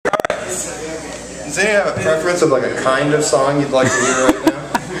Does anyone have a preference of like a kind of song you'd like to hear right now?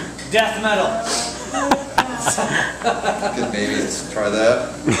 Death metal. Good, maybe let's try that.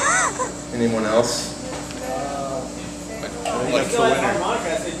 Anyone else?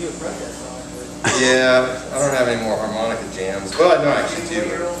 Yeah, I don't have any more harmonica jams. Well, no, I actually do.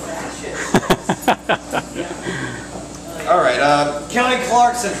 Alright, Kelly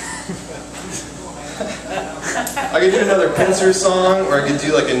Clarkson. I could do another Pincer song, or I could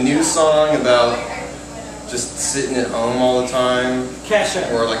do like a new song about just sitting at home all the time. Kesha.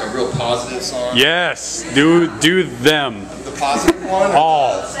 Or like a real positive song. Yes, do them. The positive one?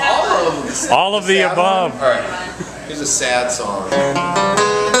 All of the above. Alright, here's a sad song.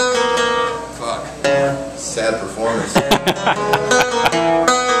 Fuck. Sad performance.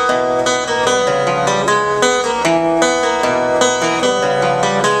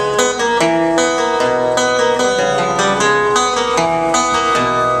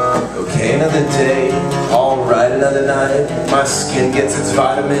 Another day, alright, another night. My skin gets its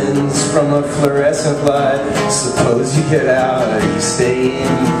vitamins from a fluorescent light. Suppose you get out, you stay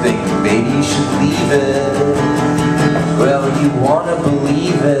and you think maybe you should leave it. Well, you wanna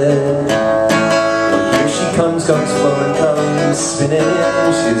believe it. Well, here she comes flowing, comes spinning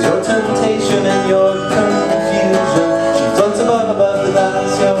in. She's your temptation and your confusion. She floats above the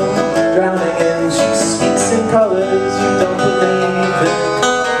lies you're drowning in. She speaks in colors you don't believe in.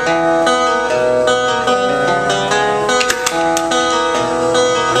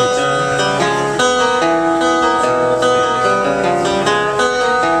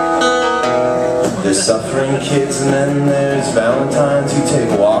 There's suffering kids and then there's Valentines. You take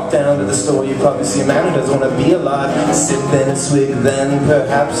a walk down to the store, you probably see a man who doesn't want to be alive. Sip then a swig, then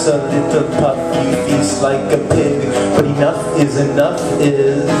perhaps a little puff. You feast like a pig, but enough is enough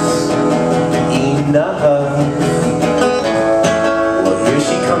is enough. Well, here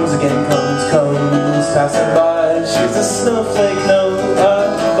she comes again, comes, passing by. She's a snowflake, no, a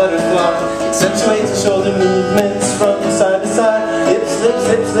butterfly. Accentuates her shoulder movements from side to side. Hips, lips,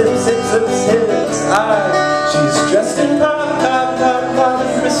 hips, lips, hips, lips, hips, she's dressed in powder,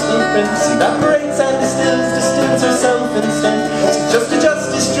 crystal prints. Evaporates and distills herself instant. Just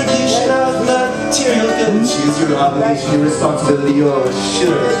distribution of material goods. She's your obligation, your responsibility, your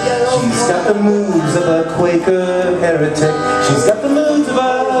assurance. She's got the moves of a Quaker heretic. She's got the moves of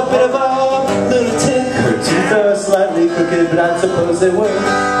a bit of a lunatic. Her teeth are slightly crooked, but I suppose they work.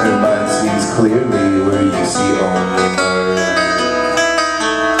 Her mind sees clearly where you see only her.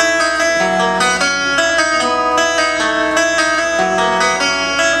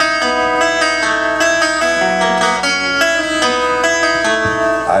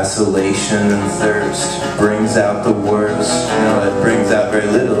 Isolation and thirst brings out the worst. No, it brings out very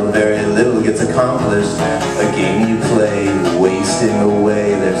little gets accomplished. A game you play, wasting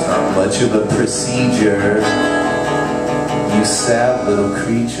away, there's not much of a procedure. You sad little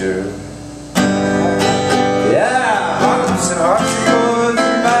creature. Yeah, harps and harpsichords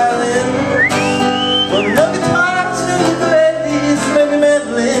and violins. Well, no guitars, no ukuleles, maybe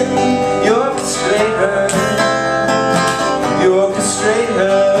mandolin. You orchestrate her. You orchestrate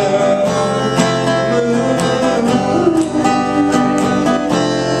her.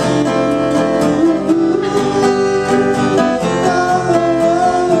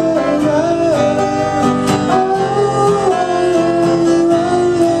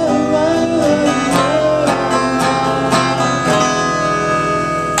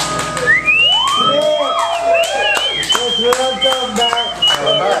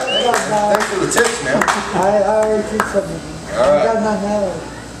 Thanks for the tips, man. I already did something. All right. You got nothing else.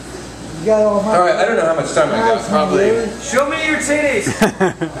 You got all my... Alright, I don't know how much time I got. Probably. Show me your titties.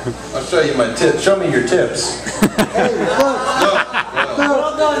 I'll show you my tips. Show me your tips. Hey, look.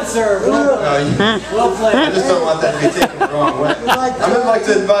 Well done, sir. Well played. I just don't want that to be taken the wrong way. I would like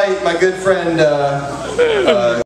to invite my good friend